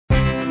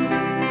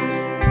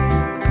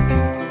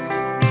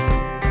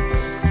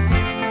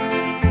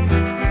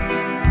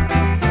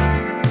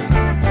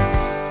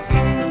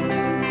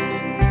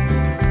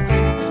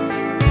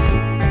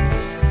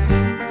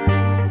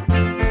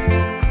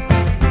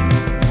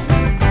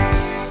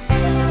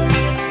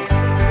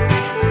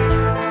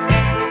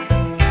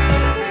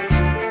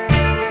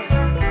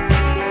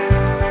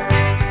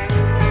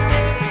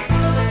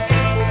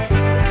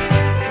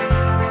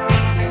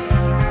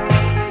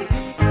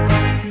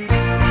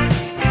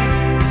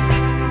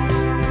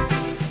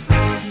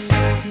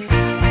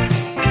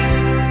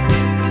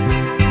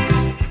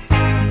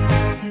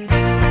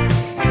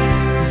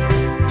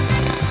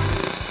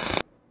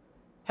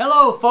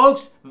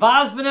folks,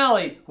 Voz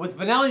Vanelli with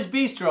Vanelli's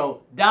Bistro,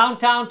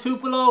 downtown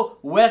Tupelo,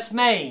 West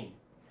Main.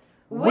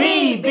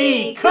 We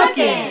be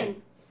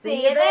cooking!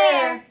 See you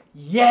there!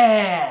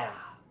 Yeah!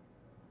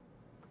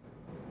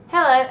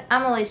 Hello,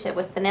 I'm Alicia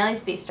with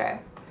Vanelli's Bistro.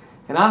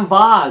 And I'm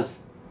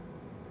Voz.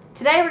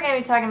 Today we're going to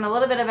be talking a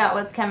little bit about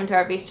what's coming to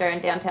our bistro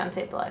in downtown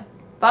Tupelo.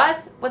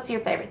 Voz, what's your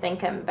favorite thing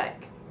coming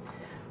back?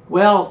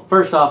 Well,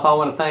 first off, I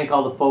want to thank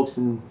all the folks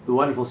in the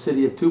wonderful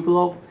city of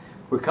Tupelo.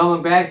 We're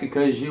coming back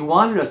because you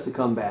wanted us to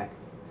come back.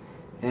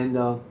 And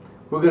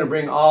we're going to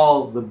bring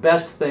all the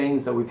best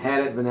things that we've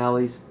had at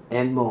Vanelli's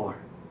and more.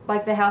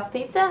 Like the house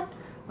pizza?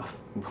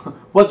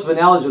 What's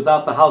Vanelli's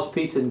without the house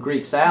pizza and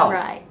Greek salad?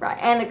 Right.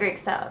 And the Greek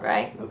salad,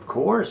 right? Of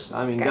course.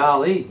 I mean, Great.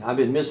 Golly, I've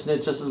been missing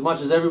it just as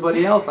much as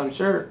everybody else, I'm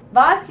sure.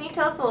 Voz, can you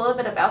tell us a little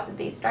bit about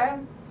the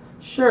bistro?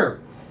 Sure.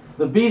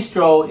 The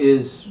Bistro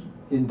is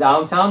in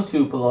downtown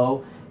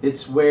Tupelo.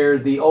 It's where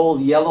the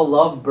old Yellow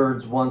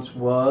Lovebirds once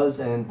was,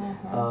 and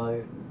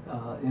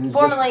it's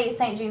formerly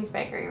St. Jean's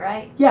Bakery,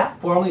 right? Yeah,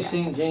 formerly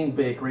St. Jean's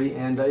Bakery,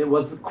 and it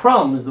was the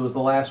Crumbs that was the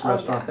last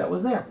restaurant that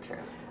was there. True.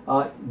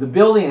 The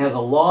building has a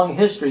long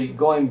history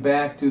going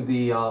back to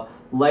the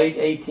late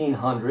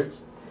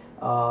 1800s.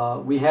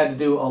 We had to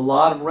do a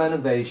lot of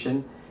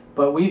renovation,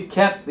 but we've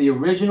kept the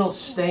original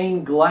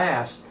stained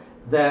glass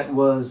that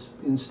was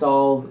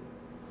installed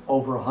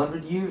over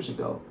 100 years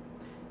ago.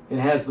 It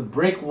has the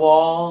brick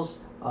walls.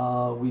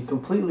 We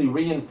completely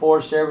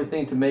reinforced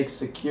everything to make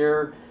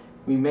secure.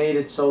 We made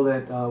it so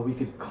that we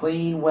could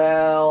clean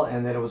well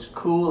and that it was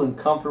cool and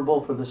comfortable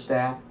for the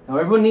staff. Now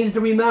everyone needs to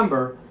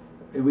remember,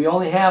 we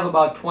only have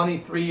about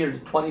 23 or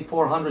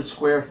 2,400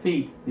 square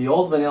feet. The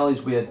old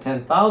Vanelli's we had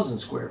 10,000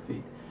 square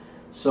feet.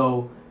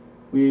 So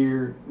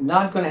we're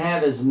not going to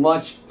have as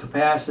much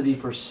capacity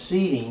for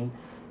seating,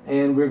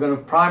 and we're going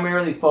to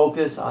primarily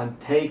focus on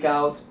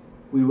takeout.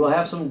 We will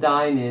have some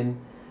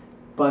dine-in,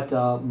 but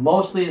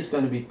mostly it's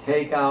going to be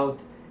takeout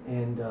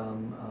and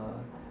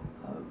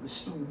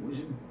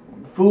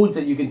foods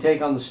that you can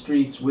take on the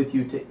streets with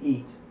you to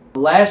eat.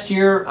 Last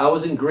year I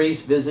was in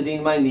Greece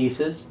visiting my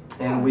nieces,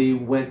 and we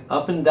went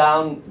up and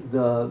down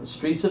the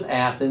streets of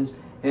Athens,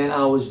 and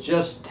I was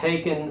just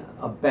taken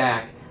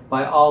aback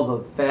by all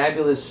the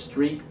fabulous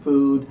street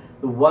food,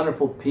 the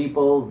wonderful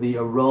people, the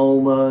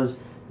aromas,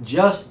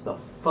 just the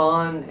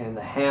fun and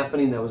the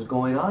happening that was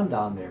going on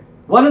down there.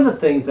 One of the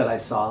things that I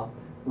saw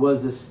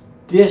was this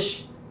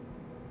dish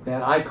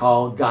that I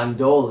call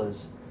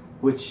gondolas,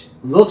 which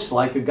looks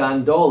like a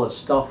gondola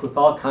stuffed with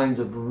all kinds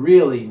of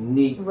really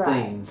neat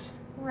things.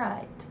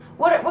 Right.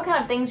 What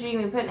kind of things are you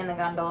going to be putting in the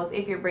gondolas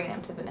if you're bringing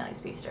them to Vanelli's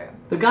Bistro?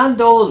 The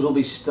gondolas will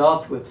be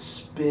stuffed with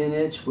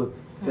spinach, with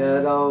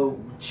feta,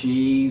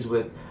 cheese,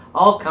 with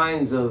all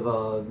kinds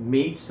of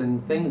meats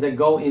and things that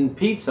go in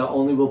pizza,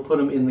 only we'll put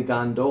them in the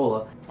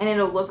gondola. And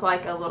it'll look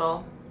like a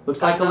little... Looks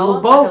gondola, like a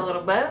little boat. Like a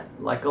little boat?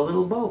 Like a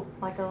little boat.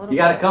 Like a little You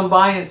got to come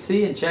by and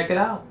see and check it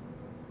out.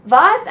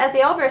 Voz, at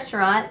the old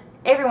restaurant,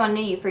 everyone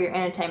knew you for your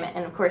entertainment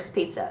and, of course,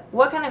 pizza.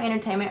 What kind of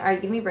entertainment are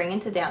you going to be bringing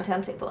to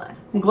downtown Tupelo?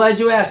 I'm glad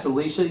you asked,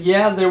 Alicia.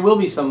 Yeah, there will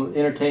be some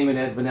entertainment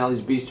at Vanelli's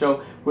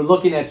Bistro. We're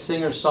looking at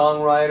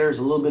singer-songwriters,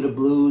 a little bit of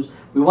blues.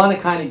 We want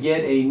to kind of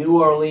get a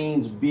New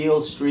Orleans, Beale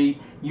Street,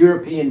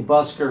 European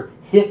busker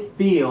hip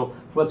feel for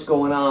what's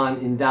going on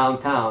in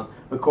downtown.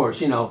 Of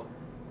course, you know,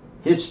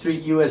 Hip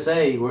Street,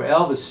 USA, where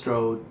Elvis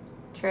strode.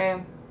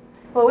 True.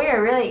 Well, we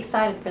are really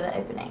excited for the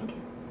opening.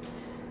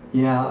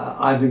 Yeah,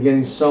 I've been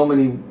getting so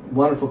many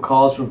wonderful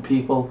calls from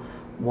people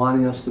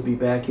wanting us to be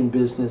back in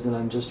business, and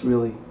I'm just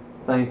really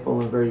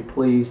thankful and very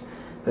pleased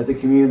that the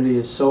community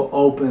is so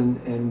open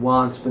and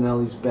wants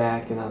Vanelli's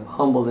back, and I'm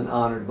humbled and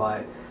honored by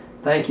it.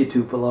 Thank you,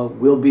 Tupelo.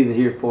 We'll be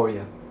here for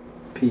you.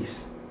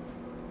 Peace.